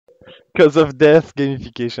Cause of death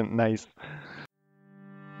gamification. Nice.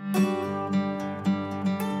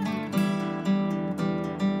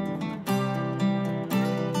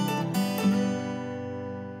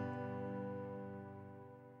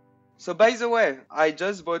 So by the way, I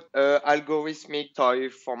just bought a algorithmic toy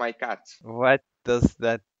for my cat. What does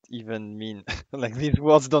that even mean? Like these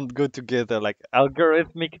words don't go together. Like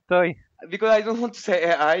algorithmic toy. Because I don't want to say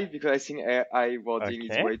AI because I think AI wording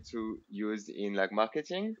is Okay. way too used in like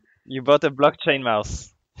marketing. You bought a blockchain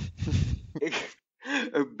mouse.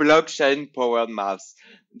 A blockchain powered mouse.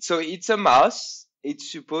 So it's a mouse.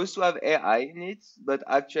 It's supposed to have AI in it, but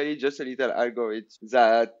actually just a little algorithm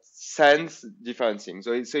that sends different things.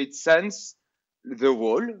 So it sends the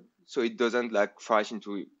wall, so it doesn't like crash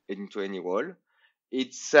into any wall.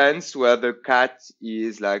 It sends where the cat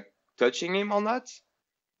is like touching him or not,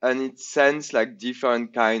 and it sends like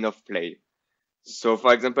different kind of play. So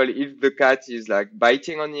for example, if the cat is like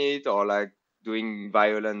biting on it or like doing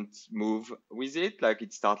violent move with it, like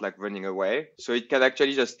it start like running away. So it can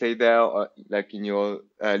actually just stay there like in your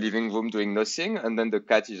living room doing nothing. And then the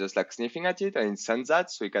cat is just like sniffing at it and it sends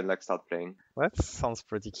that so you can like start playing. That sounds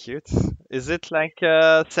pretty cute. Is it like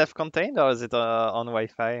self-contained or is it on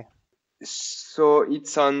Wi-Fi? So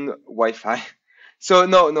it's on Wi-Fi. So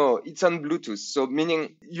no, it's on Bluetooth. So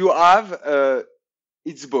meaning you have,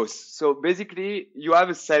 it's both. So basically you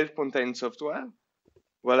have a self-contained software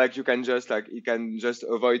where like you can just like you can just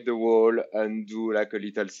avoid the wall and do like a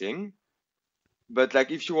little thing. But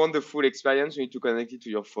like if you want the full experience, you need to connect it to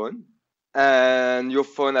your phone. And your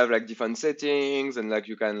phone have like different settings and like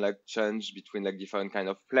you can like change between like different kind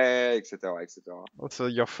of play, etc. etc. Also,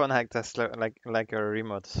 your phone acts as like a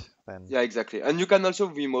remote then. Yeah, exactly. And you can also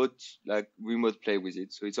remote play with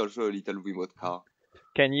it. So it's also a little remote car.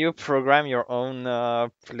 Can you program your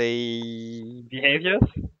own play behaviors?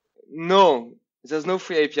 No, there's no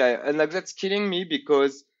free API. And like that's killing me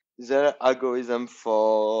because their algorithm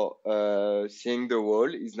for seeing the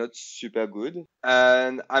wall is not super good.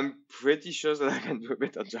 And I'm pretty sure that I can do a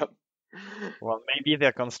better job. Well, maybe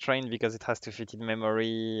they're constrained because it has to fit in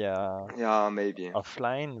memory Yeah, maybe.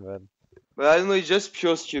 offline, but But I don't know, it's just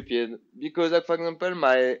pure stupid. Because like for example,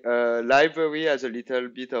 my library has a little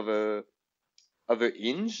bit of a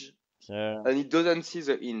hinge yeah. and it doesn't see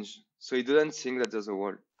the hinge. So it doesn't think that there's a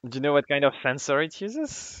wall. Do you know what kind of sensor it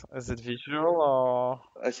uses? Is it visual or?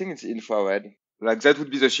 I think it's infrared. Like that would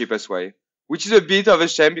be the cheapest way. Which is a bit of a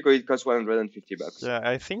shame because it costs $150. Yeah,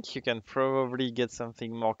 I think you can probably get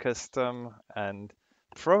something more custom and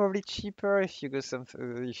probably cheaper if you go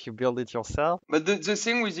if you build it yourself. But the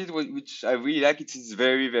thing with it, which I really like, it is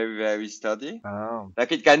very, very, very sturdy. Oh.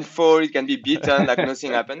 Like it can fall, it can be beaten, like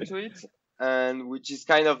nothing happened to it. And which is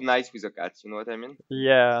kind of nice with a cat, you know what I mean?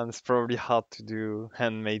 Yeah, and it's probably hard to do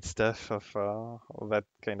handmade stuff of that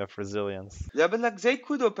kind of resilience. Yeah, but like they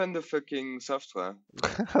could open the fucking software.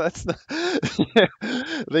 That's not, yeah,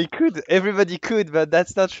 they could, everybody could, but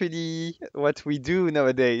that's not really what we do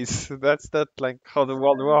nowadays. That's not like how the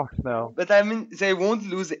world works now. But I mean, they won't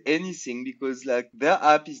lose anything because like their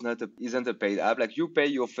app isn't a paid app. Like you pay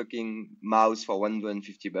your fucking mouse for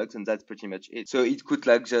 $150 and that's pretty much it. So it could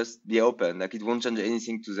like just be open. Like it won't change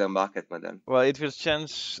anything to their market model. Well, it will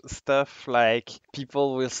change stuff like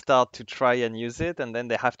people will start to try and use it, and then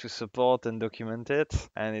they have to support and document it.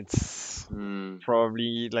 And it's Hmm.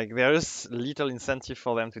 probably like there's little incentive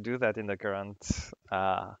for them to do that in the current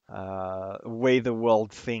way the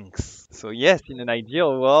world thinks. So yes, in an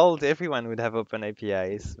ideal world, everyone would have open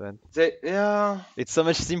APIs, but Yeah. it's so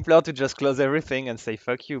much simpler to just close everything and say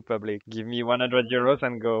fuck you, public. Give me 100 euros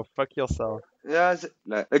and go fuck yourself. Yeah,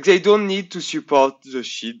 like they don't need to support the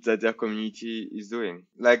shit that their community is doing.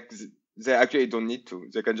 Like they actually don't need to.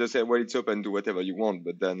 They can just say, "Well, it's open, do whatever you want."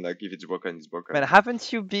 But then, like, if it's broken, it's Man, broken.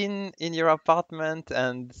 haven't you been in your apartment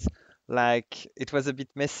and like it was a bit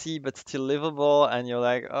messy but still livable and you're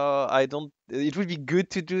like, oh, I don't, it would be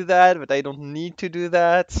good to do that, but I don't need to do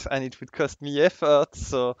that and it would cost me effort,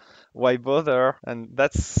 so why bother? And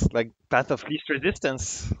that's like path of least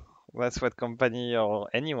resistance. That's what company or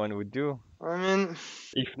anyone would do I mean,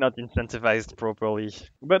 if not incentivized properly.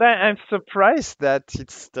 But I'm surprised that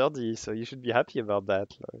it's sturdy, so you should be happy about that.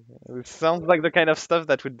 Like, it sounds like the kind of stuff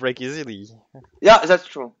that would break easily. yeah, that's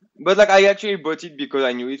true. But like, I actually bought it because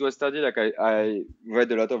I knew it was sturdy. Like, I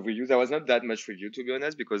read a lot of reviews. There was not that much review to be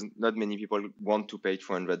honest, because not many people want to pay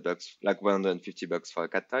 $200, like $150 for a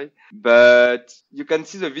cat toy. But you can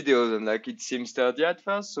see the videos and like it seems sturdy at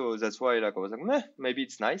first, so that's why like I was like, meh, maybe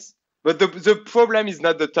it's nice. But the problem is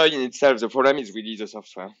not the toy in itself. The problem is really the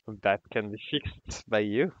software. That can be fixed by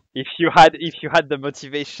you. If you had the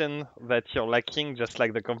motivation that you're lacking, just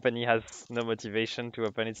like the company has no motivation to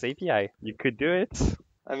open its API, you could do it.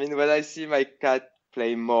 I mean, when I see my cat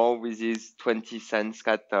play more with his 20 cents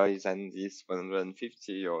cat toys and this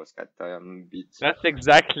 150 euros cat toy, I'm a bit. That's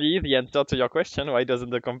exactly the answer to your question. Why doesn't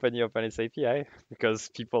the company open its API? Because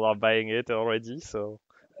people are buying it already, so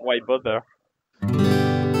why bother?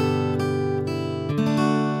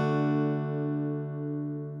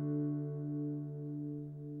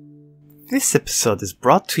 This episode is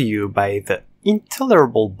brought to you by the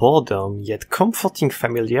intolerable boredom yet comforting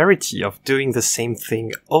familiarity of doing the same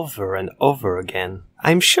thing over and over again.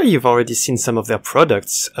 I'm sure you've already seen some of their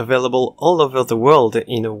products, available all over the world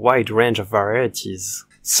in a wide range of varieties.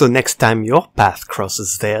 So next time your path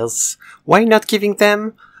crosses theirs, why not giving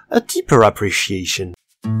them a deeper appreciation?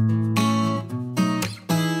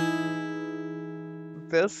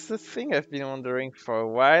 There's a thing I've been wondering for a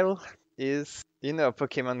while is,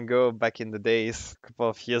 Pokemon Go back in the days, a couple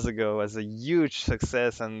of years ago, was a huge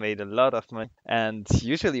success and made a lot of money. And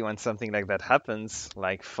usually when something like that happens,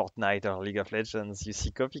 like Fortnite or League of Legends, you see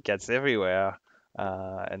copycats everywhere,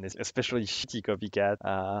 and especially shitty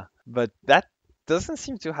copycat. But that doesn't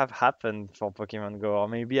seem to have happened for Pokemon Go, or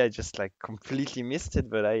maybe I just like completely missed it,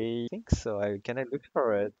 but I think so. Can I look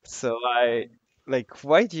for it?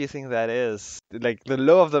 Why do you think that is? Like, the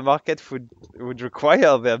law of the market would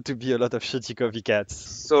require there to be a lot of shitty copycats.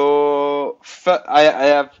 So I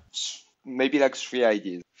have maybe like three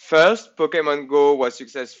ideas. First, Pokemon Go was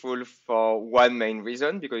successful for one main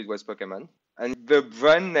reason, because it was Pokemon. And the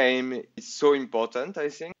brand name is so important, I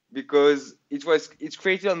think, because it's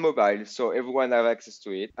created on mobile, so everyone have access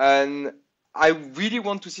to it. And I really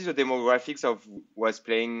want to see the demographics of who was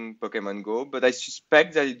playing Pokemon Go, but I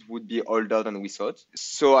suspect that it would be older than we thought.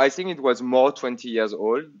 So I think it was more 20 years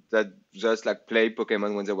old that just like play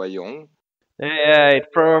Pokemon when they were young. Yeah,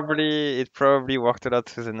 it probably worked a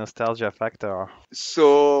lot with the nostalgia factor.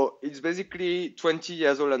 So it's basically 20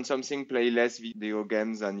 years old and something play less video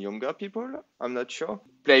games than younger people. I'm not sure.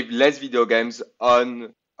 Play less video games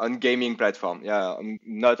on gaming platform. Yeah,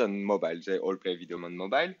 not on mobile. They all play video on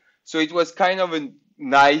mobile. So it was kind of a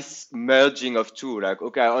nice merging of two. Like,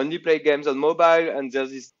 okay, I only play games on mobile, and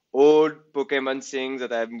there's this old Pokemon thing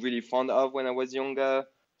that I'm really fond of when I was younger.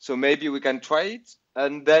 So maybe we can try it.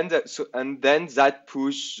 And then that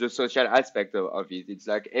push the social aspect of it. It's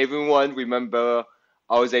like everyone remember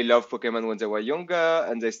how they loved Pokemon when they were younger,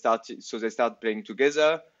 and they start playing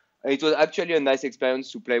together. And it was actually a nice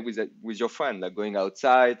experience to play with your friend, like going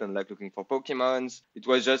outside and like looking for Pokemons. It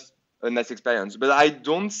was just a nice experience. But I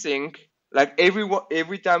don't think like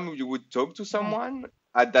every time you would talk to someone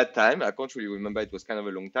at that time, I can't really remember. It was kind of a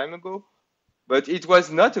long time ago, but it was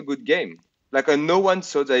not a good game. Like no one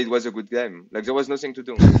thought that it was a good game. Like there was nothing to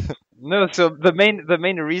do. No, so the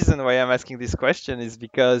main reason why I'm asking this question is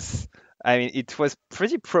because I mean it was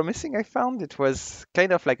pretty promising. I found it was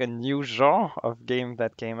kind of like a new genre of game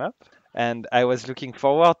that came up, and I was looking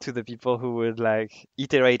forward to the people who would like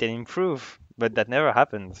iterate and improve, but that never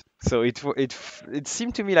happened. So it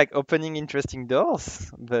seemed to me like opening interesting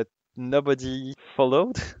doors, but nobody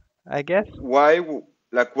followed, I guess. Why?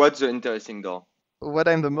 Like what's the interesting door? What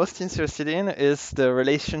I'm the most interested in is the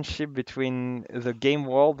relationship between the game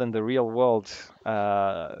world and the real world.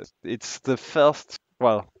 It's the first.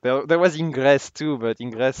 Well, there was Ingress too, but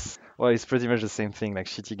Ingress, well, it's pretty much the same thing, like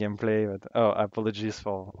shitty gameplay. But apologies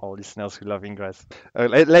for all listeners who love Ingress.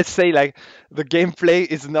 Let's say like the gameplay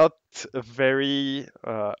is not very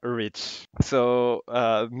rich. So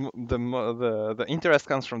the interest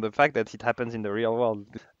comes from the fact that it happens in the real world.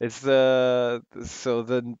 It's so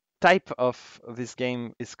the type of this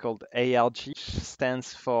game is called ARG, which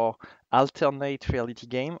stands for alternate reality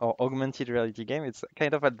game or augmented reality game. It's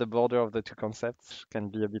kind of at the border of the two concepts, can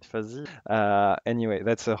be a bit fuzzy. Anyway,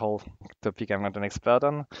 that's a whole topic I'm not an expert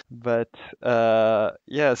on. But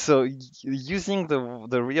yeah, so using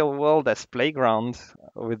the real world as playground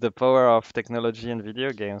with the power of technology and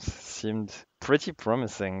video games seemed pretty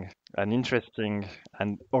promising and interesting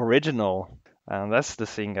and original. And that's the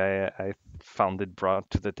thing I found it brought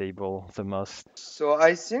to the table the most. So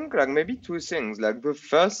I think like maybe two things. Like the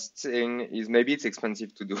first thing is maybe it's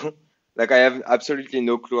expensive to do. Like I have absolutely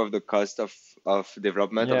no clue of the cost of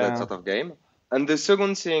development of that Yeah. sort of game. And the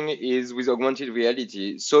second thing is with augmented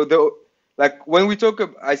reality. So the like when we talk,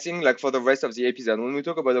 I think like for the rest of the episode, when we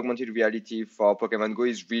talk about augmented reality for Pokemon Go,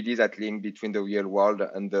 is really that link between the real world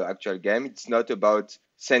and the actual game. It's not about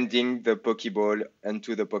sending the Pokeball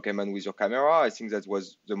into the Pokemon with your camera. I think that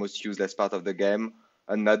was the most useless part of the game.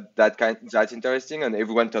 and not that interesting, and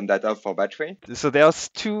everyone turned that off for battery. So there's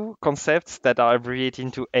two concepts that are abbreviated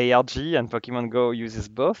into ARG, and Pokemon Go uses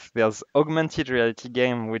both. There's augmented reality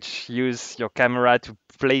game, which use your camera to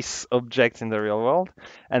place objects in the real world,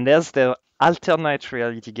 and there's the alternate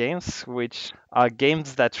reality games, which are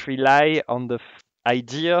games that rely on the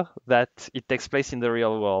idea that it takes place in the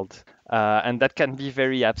real world. And that can be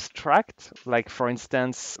very abstract. Like, for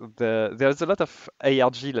instance, there's a lot of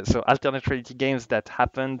ARG, so alternate reality games that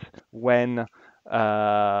happened when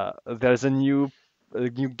there's a new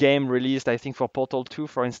game released, I think, for Portal 2,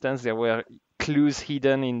 for instance. There were clues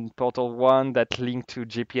hidden in Portal 1 that link to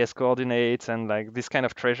GPS coordinates, and like this kind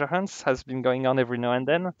of treasure hunts has been going on every now and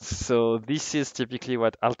then. So this is typically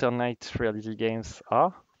what alternate reality games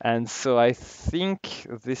are. And so I think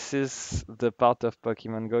this is the part of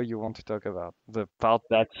Pokemon Go you want to talk about. The part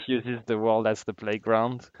that uses the world as the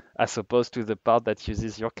playground, as opposed to the part that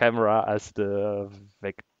uses your camera as the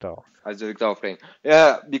vector. As the vector of playing.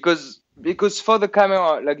 Yeah, because for the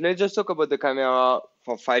camera, like let's just talk about the camera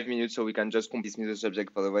for 5 minutes so we can just dismiss the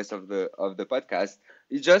subject for the rest of the podcast.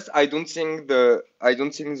 It's just I don't think the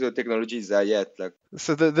technology is there yet. Like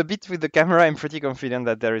So the bit with the camera, I'm pretty confident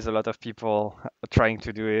that there is a lot of people trying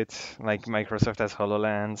to do it. Like Microsoft has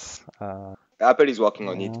HoloLens. Apple is working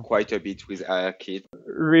on it Yeah. quite a bit with ARKit.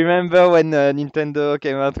 Remember when Nintendo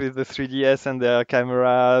came out with the 3DS and their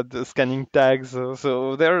camera scanning tags?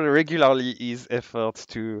 So there regularly is efforts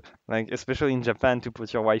to, like, especially in Japan, to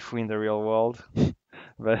put your waifu in the real world.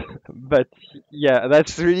 But yeah,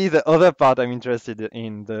 that's really the other part I'm interested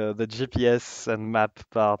in, the GPS and map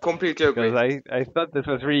part, Completely because agree. I thought this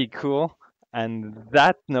was really cool, and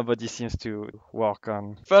that nobody seems to work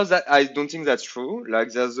on. First, that I don't think that's true.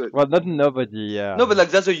 Like there's a Well, not nobody, yeah. no, but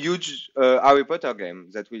like there's a huge Harry Potter game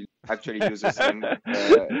that will actually use the same.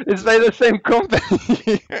 It's by the same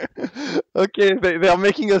company. Okay, they are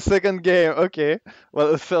making a second game. Okay,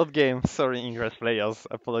 well, a third game. Sorry, English players.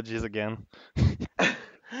 Apologies again.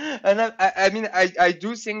 And I mean, I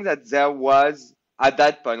do think that there was, at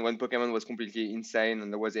that point when Pokemon was completely insane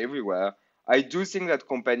and it was everywhere, I do think that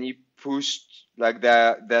company pushed like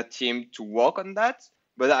their team to work on that.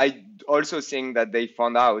 But I also think that they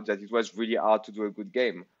found out that it was really hard to do a good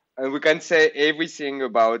game. And we can say everything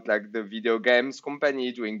about like the video games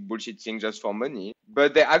company doing bullshit things just for money,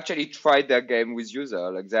 but they actually tried their game with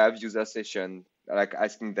user. Like they have user session, like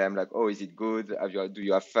asking them like, oh, is it good? Do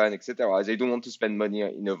you have fun, etc. They don't want to spend money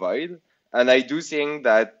in a void. And I do think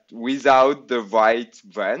that without the right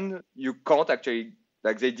brand, you can't actually,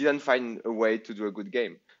 like they didn't find a way to do a good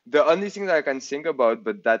game. The only thing that I can think about,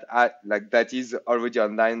 but that is already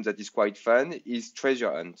online, that is quite fun, is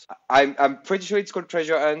Treasure Hunt. I'm pretty sure it's called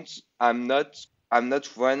Treasure Hunt. I'm not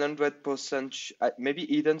 100% maybe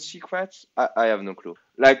Hidden Secrets. I have no clue.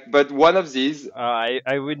 Like, but one of these. I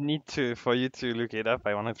would need for you to look it up.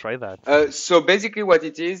 I want to try that. So basically, what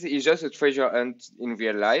it is just a treasure hunt in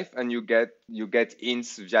real life, and you get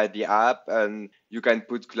hints via the app, and you can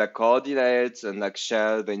put like coordinates and like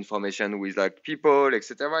share the information with like people,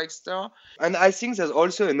 etc., etc. And I think there's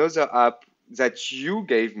also another app that you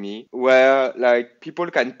gave me where like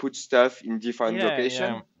people can put stuff in different Yeah,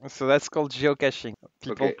 location. yeah. So that's called geocaching.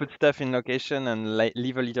 People Okay. put stuff in location and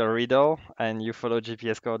leave a little riddle, and you follow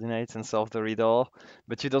GPS coordinates and solve the riddle,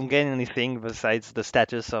 but you don't gain anything besides the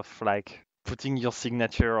status of like putting your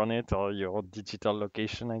signature on it or your digital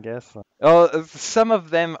location, I guess. Oh, some of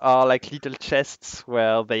them are like little chests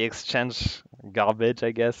where they exchange garbage,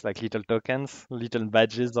 I guess, like little tokens, little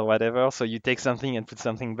badges or whatever. So you take something and put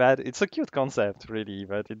something bad. It's a cute concept, really,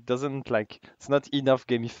 but it doesn't like it's not enough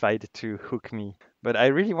gamified to hook me. But I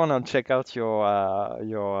really want to check out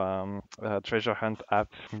your treasure hunt app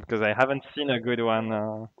because I haven't seen a good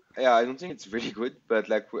one. Yeah, I don't think it's really good, but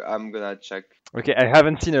like I'm gonna check. Okay, I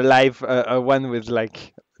haven't seen a live one with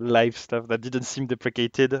like live stuff that didn't seem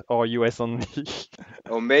deprecated or US only.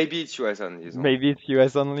 Or maybe it's US only. So. Maybe it's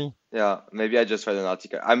US only. Yeah, maybe I just read an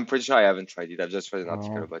article. I'm pretty sure I haven't tried it. I've just read an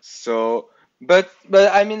article Oh. about it. So, but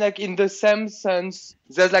I mean, like in the same sense,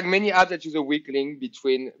 there's like many apps that use a weak link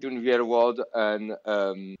between real world and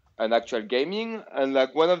actual gaming. And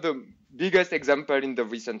like one of the biggest example in the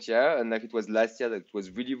recent year, and like it was last year that it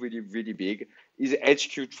was really, really, really big, is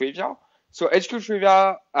HQ Trivia. So HQ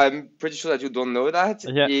Trivia, I'm pretty sure that you don't know that,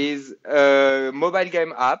 Yeah. is a mobile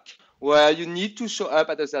game app where you need to show up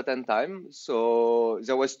at a certain time. So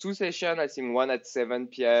there was two sessions, I think one at 7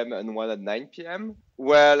 p.m. and one at 9 p.m.,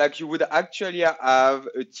 where like you would actually have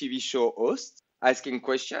a TV show host asking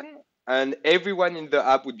question, and everyone in the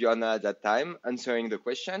app would be on at that time answering the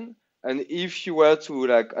question. And if you were to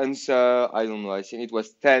like answer, I don't know, I think it was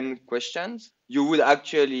 10 questions, you would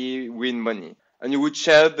actually win money. and you would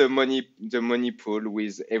share the money pool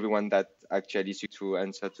with everyone that actually to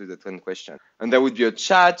answer to the 10 question. And there would be a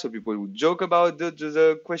chat, so people would joke about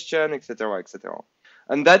the question, etc., etc.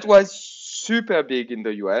 And that was super big in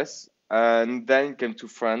the US. And then it came to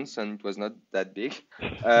France, and it was not that big.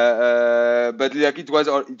 But like it was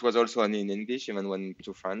also on in English even when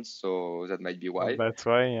to France, so that might be Well, why. that's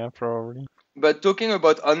why, yeah, probably. But talking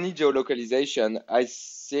about only geolocalization, I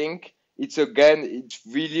think it's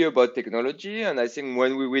really about technology, and I think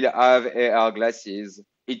when we will have AR glasses,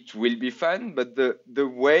 it will be fun. But the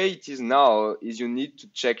way it is now is you need to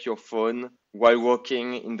check your phone while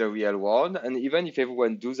working in the real world, and even if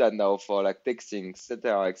everyone does that now for like texting,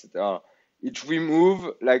 etc., etc., it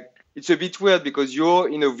remove like it's a bit weird because you're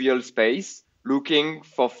in a real space looking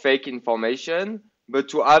for fake information, but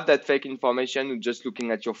to have that fake information, you're just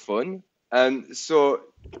looking at your phone. And so,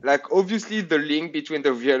 like, obviously, the link between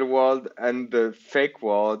the real world and the fake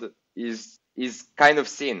world is kind of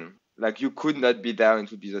thin. Like, you could not be there and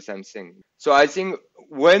it would be the same thing. So I think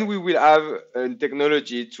when we will have a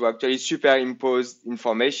technology to actually superimpose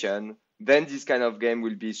information, then this kind of game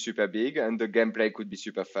will be super big and the gameplay could be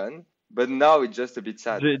super fun. But now it's just a bit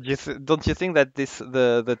sad. Don't you think that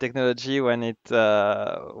the technology when it's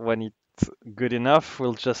good enough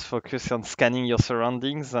will just focus on scanning your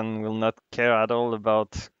surroundings and will not care at all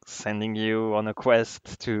about sending you on a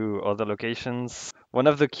quest to other locations? One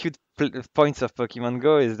of the cute points of Pokemon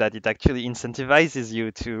Go is that it actually incentivizes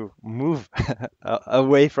you to move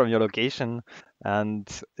away from your location and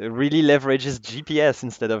really leverages GPS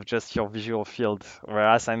instead of just your visual field.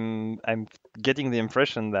 Whereas I'm getting the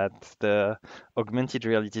impression that the augmented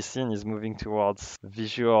reality scene is moving towards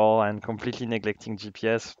visual and completely neglecting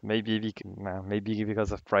GPS. Maybe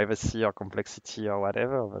because of privacy or complexity or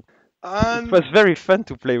whatever. But it was Um, very fun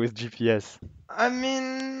to play with GPS. I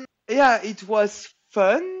mean, yeah, it was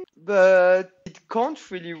fun, but it can't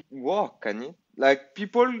really work, can it? Like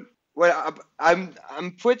people, well, I'm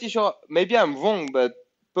pretty sure. Maybe I'm wrong, but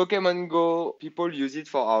Pokemon Go people use it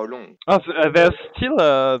for how long? Oh,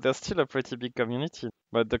 there's still a pretty big community,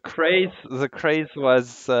 but the craze was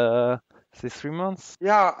say 3 months.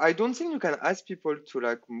 Yeah, I don't think you can ask people to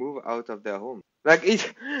like move out of their home. Like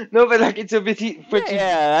it, no, but like it's a bit Yeah, pretty.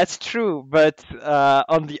 yeah, that's true. But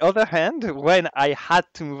on the other hand, when I had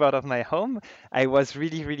to move out of my home, I was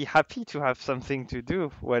really, really happy to have something to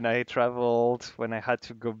do when I traveled, when I had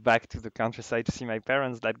to go back to the countryside to see my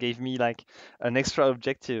parents. That gave me like an extra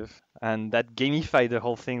objective, and that gamified the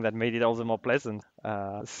whole thing. That made it all the more pleasant.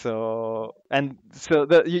 You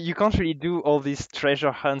can't really do all these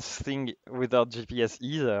treasure hunts thing without GPS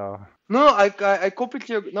either. No, I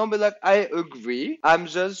completely no, but like I agree. I'm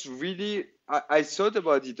just really I thought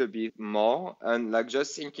about it a bit more and like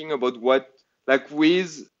just thinking about what like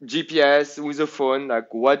with GPS with a phone,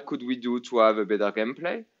 like what could we do to have a better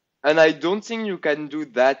gameplay? And I don't think you can do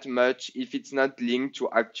that much if it's not linked to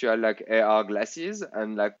actual like AR glasses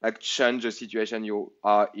and like change the situation you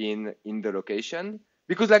are in the location.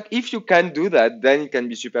 Because like if you can do that, then it can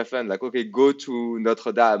be super fun. Like okay, go to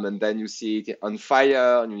Notre Dame and then you see it on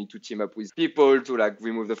fire, and you need to team up with people to like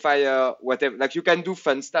remove the fire, whatever. Like you can do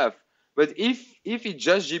fun stuff. But if it's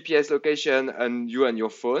just GPS location and you and your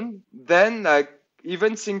phone, then like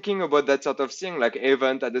even thinking about that sort of thing, like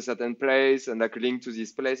event at a certain place and like link to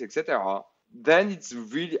this place, etc. Then it's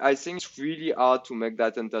really, I think it's really hard to make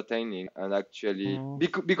that entertaining and actually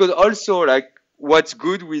Mm. because also like what's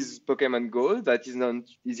good with Pokemon Go that is not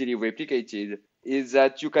easily replicated is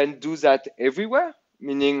that you can do that everywhere,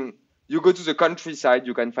 meaning you go to the countryside,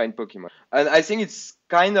 you can find Pokemon. And I think it's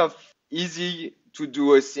kind of easy to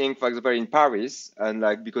do a thing, for example, in Paris, and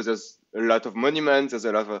like because there's a lot of monuments, there's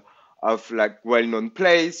a lot of like well-known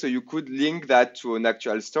place, so you could link that to an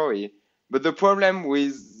actual story. But the problem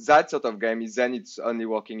with that sort of game is then it's only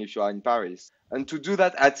working if you are in Paris. And to do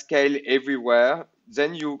that at scale everywhere,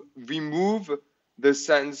 then you remove the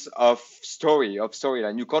sense of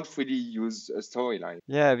storyline. You can't really use a storyline.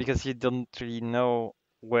 Yeah, because you don't really know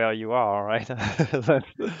where you are, right? That's-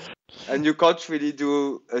 And you can't really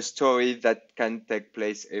do a story that can take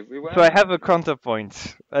place everywhere. So I have a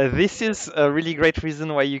counterpoint. This is a really great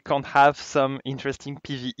reason why you can't have some interesting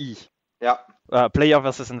PvE. Yeah. Player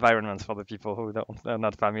versus environment for the people who are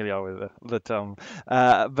not familiar with the term.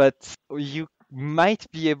 But you might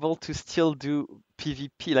be able to still do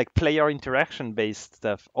PvP, like player interaction based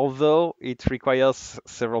stuff, although it requires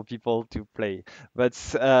several people to play. But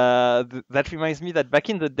that reminds me that back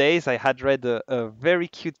in the days, I had read a very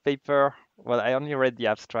cute paper. Well, I only read the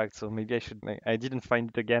abstract, so maybe I didn't find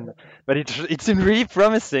it again. But it seemed really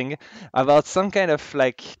promising about some kind of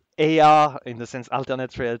like AR, in the sense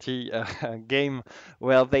alternate reality game,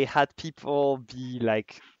 where they had people be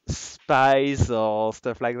like spies or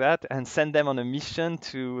stuff like that, and send them on a mission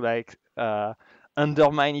to like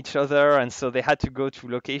undermine each other, and so they had to go to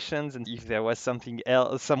locations and if there was something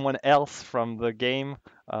else, someone else from the game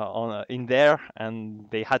in there, and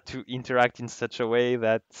they had to interact in such a way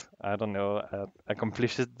that I don't know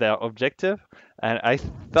accomplishes their objective, and I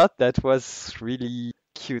thought that was really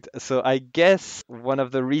cute. So I guess one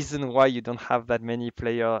of the reasons why you don't have that many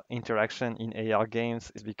player interaction in AR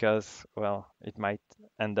games is because, well, it might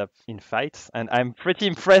end up in fights. And I'm pretty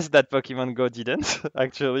impressed that Pokemon Go didn't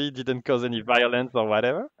actually didn't cause any violence or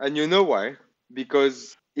whatever. And you know why?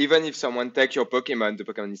 Because even if someone takes your Pokemon, the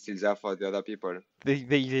Pokemon is still there for the other people.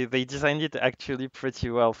 They designed it actually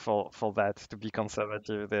pretty well for that, to be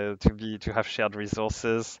conservative, to have shared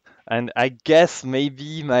resources. And I guess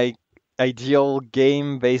maybe my ideal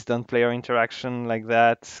game based on player interaction like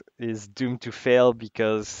that is doomed to fail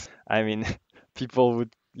because I mean people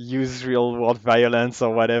would use real world violence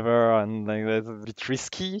or whatever, and like that's a bit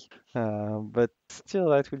risky. But still,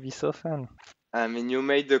 that would be so fun. I mean, you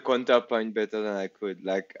made the counterpoint better than I could.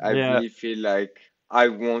 Like, I Yeah, really feel like I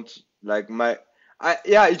want, like,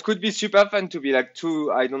 yeah, it could be super fun to be like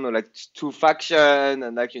two, I don't know, like two faction,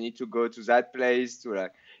 and like you need to go to that place to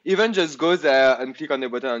like, even just go there and click on the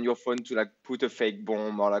button on your phone to like put a fake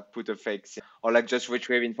bomb or like put a fake, or like just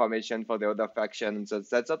retrieve information for the other faction and so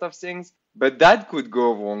that sort of things. But that could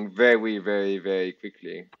go wrong very, very, very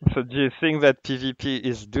quickly. so do you think that PvP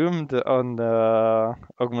is doomed on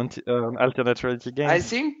augmented alternate reality I games?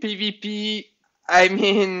 think PvP, I It's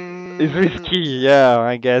mean, risky, yeah,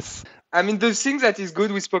 I guess. I mean, the thing that is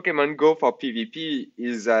good with Pokemon Go for PvP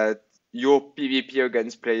is that your PvP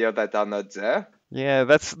against players that are not there. Yeah,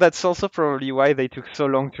 that's also probably why they took so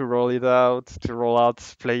long to roll it out, to roll out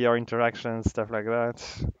player interaction, stuff like that.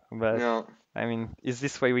 You But know, I mean, is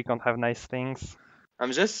this way we can't have nice things?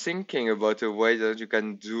 I'm just thinking about a way that you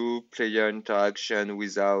can do player interaction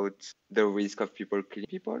without the risk of people killing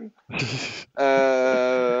people.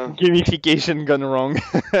 Uh, Gamification gone wrong.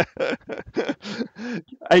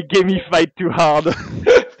 I gamified too hard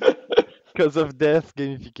because of death.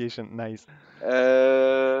 Gamification, nice.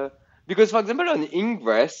 because, for example, on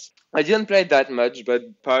Ingress, I didn't play that much,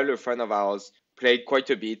 but Paul, a friend of ours, played quite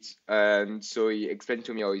a bit, and so he explained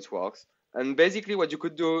to me how it works. And basically, what you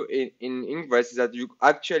could do in Ingress is that you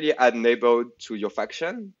actually add neighborhood to your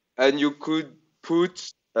faction, and you could put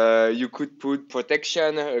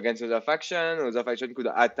protection against other faction. Other faction could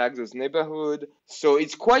attack those neighborhood. So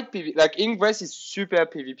it's quite like Ingress is super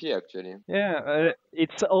PvP actually. Yeah,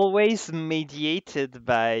 it's always mediated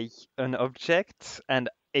by an object and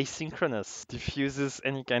asynchronous, diffuses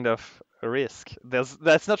any kind of risk.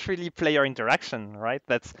 That's not really player interaction, right?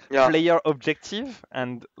 That's Yeah. player objective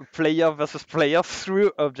and player versus player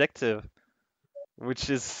through objective,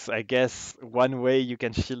 which is, I guess, one way you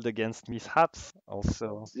can shield against mishaps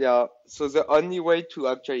also. Yeah, so the only way to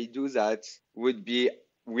actually do that would be,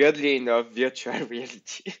 weirdly enough, virtual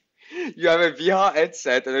reality. You have a VR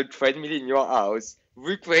headset and a treadmill in your house,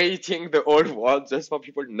 recreating the whole world just for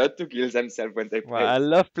people not to kill themselves when they Well, play. I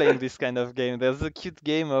love playing this kind of game. There's a cute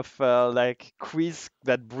game of like quiz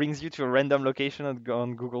that brings you to a random location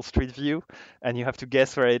on Google Street View, and you have to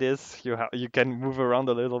guess where it is. You can move around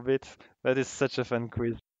a little bit. That is such a fun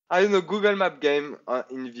quiz. I don't know, Google Map game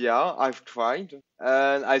in VR, I've tried,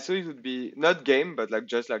 and I thought it would be not game, but like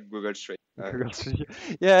just like Google Street. Google Street View.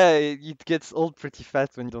 Yeah, it gets old pretty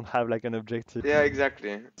fast when you don't have like an objective. Yeah,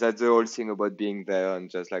 exactly. That's the whole thing about being there and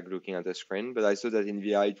just like looking at the screen. But I thought that in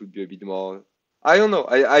VR it would be a bit more. I don't know.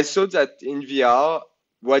 I thought that in VR,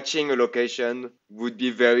 watching a location would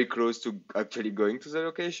be very close to actually going to the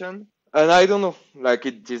location. And I don't know, like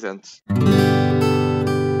it didn't.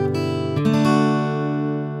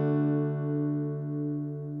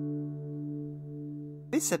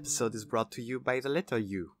 This episode is brought to you by the letter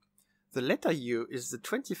U. The letter U is the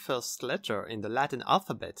 21st letter in the Latin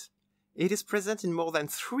alphabet. It is present in more than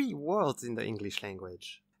 3 words in the English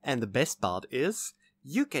language. And the best part is,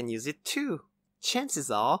 you can use it too.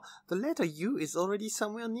 Chances are, the letter U is already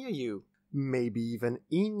somewhere near you. Maybe even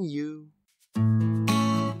in you.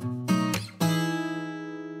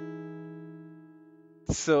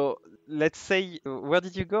 So let's say, where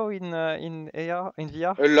did you go in AR in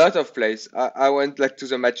VR? A lot of places. I went like to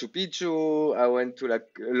the Machu Picchu. I went to like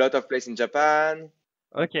a lot of places in Japan.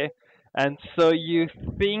 Okay, and so you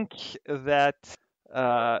think that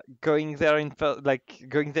going there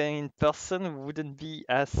going there in person wouldn't be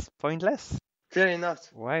as pointless? Clearly not.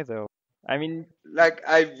 Why though? I mean, Like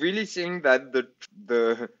I really think that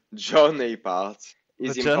the journey part The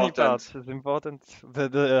is journey part important. is important.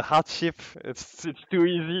 The hardship, it's too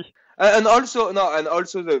easy. And also no, and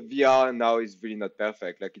also the VR now is really not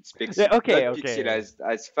perfect. Like it's Yeah, okay, not okay. pixelized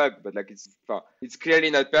as fuck, but like it's clearly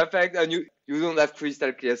not perfect. And you don't have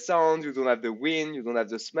crystal clear sound, you don't have the wind, you don't have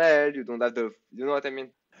the smell, you don't have the, you know what I mean?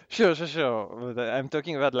 Sure. But I'm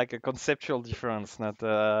talking about like a conceptual difference, not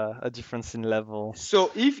a difference in level.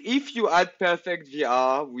 So if you had perfect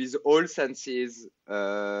VR with all senses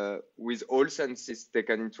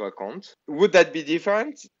taken into account, would that be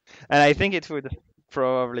different? And I think it would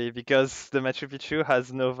probably because the Machu Picchu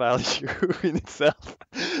has no value in itself.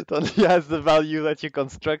 It only has the value that you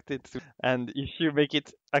construct it to. And if you make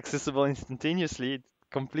it accessible instantaneously, it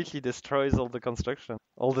completely destroys all the construction,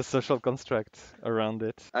 all the social construct around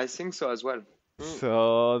it. I think so as well. Mm.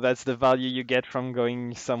 So that's the value you get from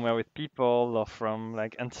going somewhere with people or from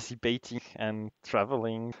like anticipating and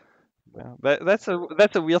traveling. Yeah, that's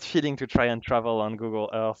a weird feeling to try and travel on Google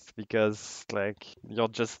Earth because like you're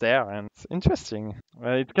just there and it's interesting.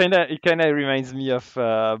 It kind of reminds me of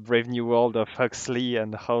Brave New World of Huxley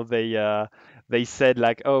and how they said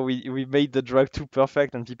like, oh, we made the drug too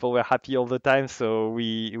perfect and people were happy all the time, so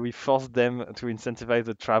we forced them to incentivize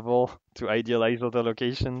the travel to idealize other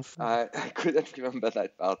locations. I couldn't remember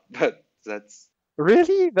that part, but that's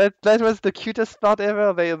Really? That was the cutest part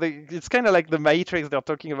ever. It's kind of like the Matrix. They're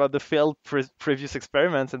talking about the failed previous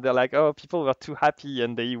experiments, and they're like, oh, people were too happy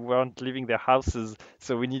and they weren't leaving their houses,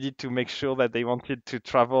 so we needed to make sure that they wanted to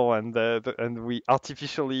travel, and we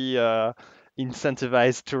artificially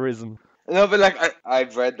incentivized tourism. no, but like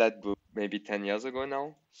I've read that book maybe 10 years ago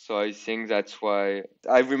now, so I think that's why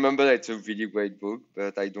I remember that it's a really great book,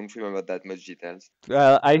 but I don't remember that much details.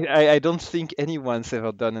 Well, I don't think anyone's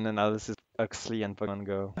ever done an analysis of Huxley and Pokemon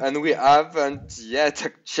Go. And we haven't yet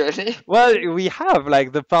actually. Well, we have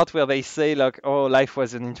like the part where they say like, "Oh, life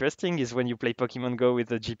wasn't interesting," is when you play Pokemon Go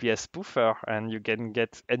with a GPS spoofer and you can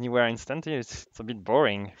get anywhere instantly. It's a bit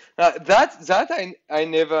boring. That I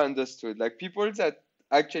never understood. Like people that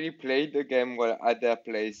actually played the game while at their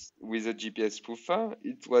place with a GPS spoofer,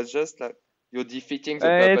 it was just like you're defeating the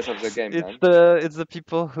purpose of the game, man. It's the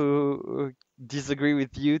people who disagree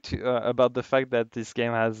with you about the fact that this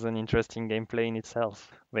game has an interesting gameplay in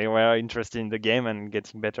itself. They were interested in the game and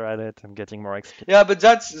getting better at it and getting more experience. Yeah, but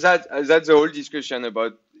that's the whole discussion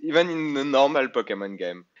about even in the normal Pokemon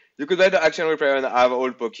game. You could let the action replay and have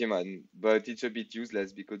all Pokemon, but it's a bit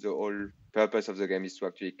useless because the whole purpose of the game is to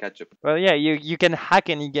actually catch up. Well, yeah, you can hack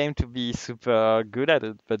any game to be super good at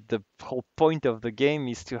it, but the whole point of the game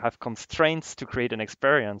is to have constraints to create an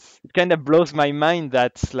experience. It kind of blows my mind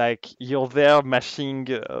that like you're there mashing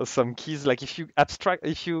some keys. Like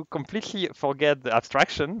if you completely forget the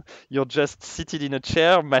abstraction, you're just seated in a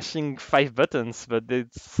chair mashing 5 buttons. But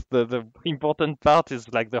it's the important part is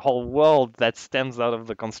like the whole world that stems out of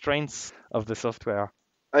the constraints of the software.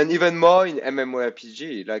 And even more in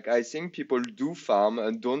MMORPG, like I think people do farm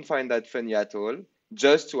and don't find that funny at all,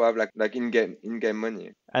 just to have like in-game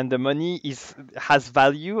money. And the money has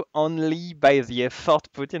value only by the effort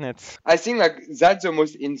put in it. I think like that's the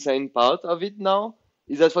most insane part of it now.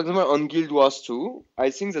 Is that, for example, on Guild Wars 2, I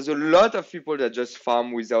think there's a lot of people that just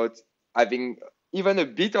farm without having even a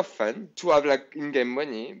bit of fun to have like in-game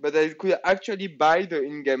money, but they could actually buy the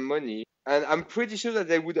in-game money. And I'm pretty sure that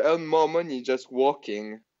they would earn more money just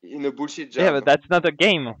working in a bullshit Yeah, job. but that's not a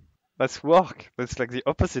game. That's work. That's like the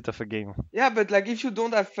opposite of a game. Yeah, but like if you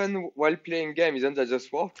don't have fun while playing game, isn't that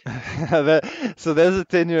just work? So there's a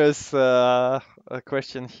tenuous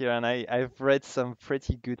question here, and I've read some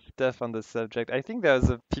pretty good stuff on the subject. I think there's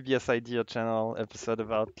a PBS Idea channel episode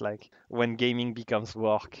about like when gaming becomes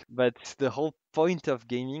work. But the whole point of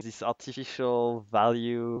gaming is this artificial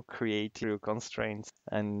value created through constraints.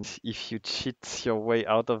 And if you cheat your way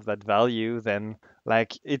out of that value, then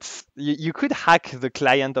like you could hack the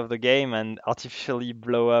client of the game and artificially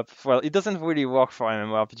blow up. Well, it doesn't really work for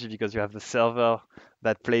MMORPG because you have the server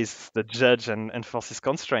that plays the judge and enforces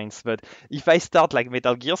constraints. But if I start like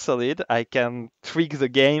Metal Gear Solid, I can tweak the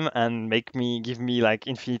game and give me like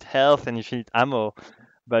infinite health and infinite ammo.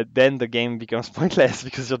 But then the game becomes pointless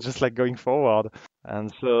because you're just like going forward.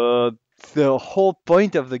 And so the whole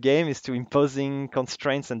point of the game is to imposing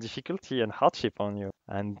constraints and difficulty and hardship on you.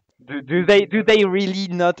 And do they really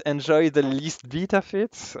not enjoy the least bit of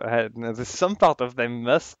it? There's some part of them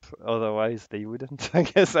must, otherwise they wouldn't. I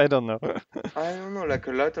guess I don't know. I don't know, like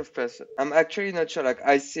a lot of person. I'm actually not sure. Like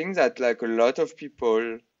I think that like a lot of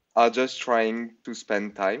people are just trying to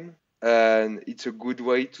spend time. And it's a good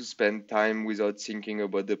way to spend time without thinking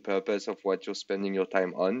about the purpose of what you're spending your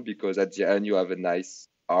time on, because at the end you have a nice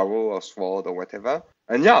arrow or sword or whatever.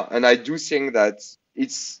 And yeah, and I do think that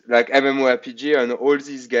It's like MMORPG and all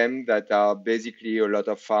these games that are basically a lot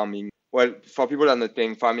of farming. Well, for people that are not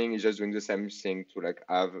playing farming, it's just doing the same thing to like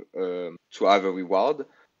have a reward.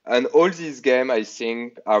 And all these games, I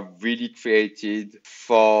think, are really created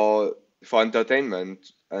for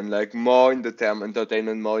entertainment and like more in the term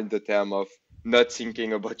entertainment, more in the term of not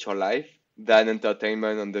thinking about your life than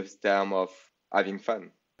entertainment on the term of having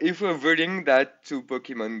fun. If we're reading that to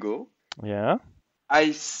Pokemon Go, Yeah.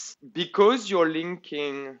 Because you're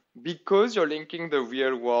linking the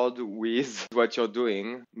real world with what you're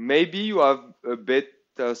doing, maybe you have a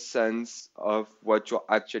better sense of what you're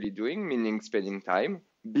actually doing, meaning spending time.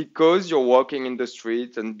 Because you're walking in the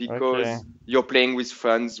street and Okay. because you're playing with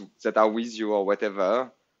friends that are with you or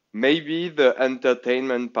whatever, maybe the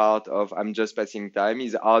entertainment part of I'm just passing time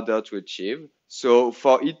is harder to achieve. So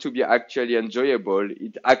for it to be actually enjoyable,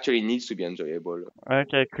 it actually needs to be enjoyable.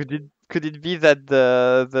 Okay. Could it be that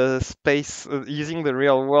the space using the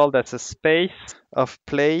real world as a space of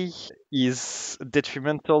play is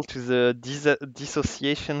detrimental to the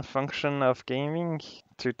dissociation function of gaming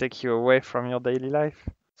to take you away from your daily life?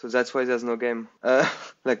 So that's why there's no game,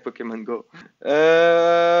 like Pokemon Go.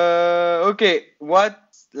 Okay,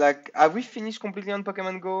 have we finished completely on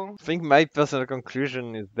Pokemon Go? I think my personal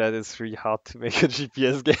conclusion is that it's really hard to make a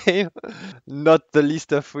GPS game. Not the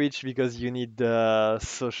least of which because you need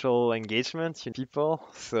social engagement, you need people.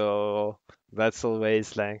 So that's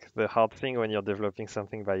always like the hard thing when you're developing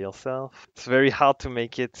something by yourself. It's very hard to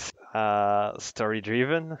make it story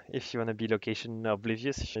driven if you want to be location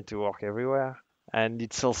oblivious, if you need to work everywhere. And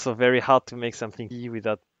it's also very hard to make something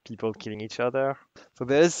without people killing each other. So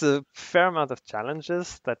there's a fair amount of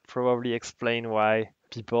challenges that probably explain why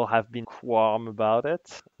people have been warm about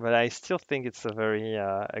it. But I still think it's a very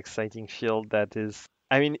exciting field that is.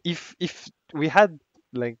 I mean, if we had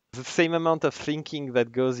like the same amount of thinking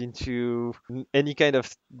that goes into any kind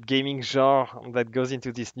of gaming genre that goes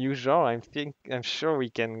into this new genre, I'm sure we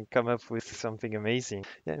can come up with something amazing.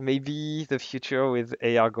 Yeah, maybe the future with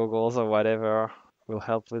AR goggles or whatever will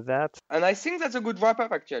help with that. And I think that's a good wrap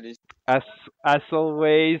up, actually. As as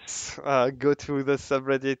always, go to the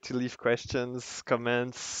subreddit to leave questions,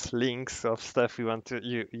 comments, links of stuff you want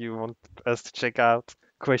us to check out,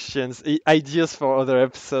 questions, ideas for other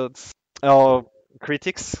episodes, or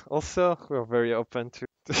critics. Also, we're very open to,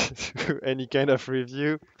 to any kind of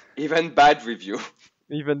review, Even bad review.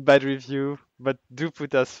 even bad review. But do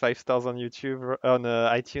put us 5 stars on YouTube on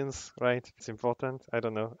iTunes, right? It's important. I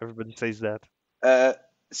don't know. Everybody says that.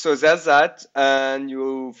 So there's that, and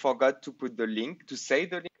you forgot to put the link, to say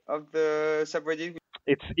the link of the subreddit.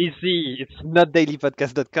 It's easy. It's not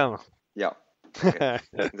dailypodcast.com. Yeah, okay,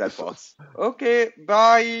 that was. Okay,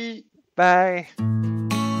 bye. Bye.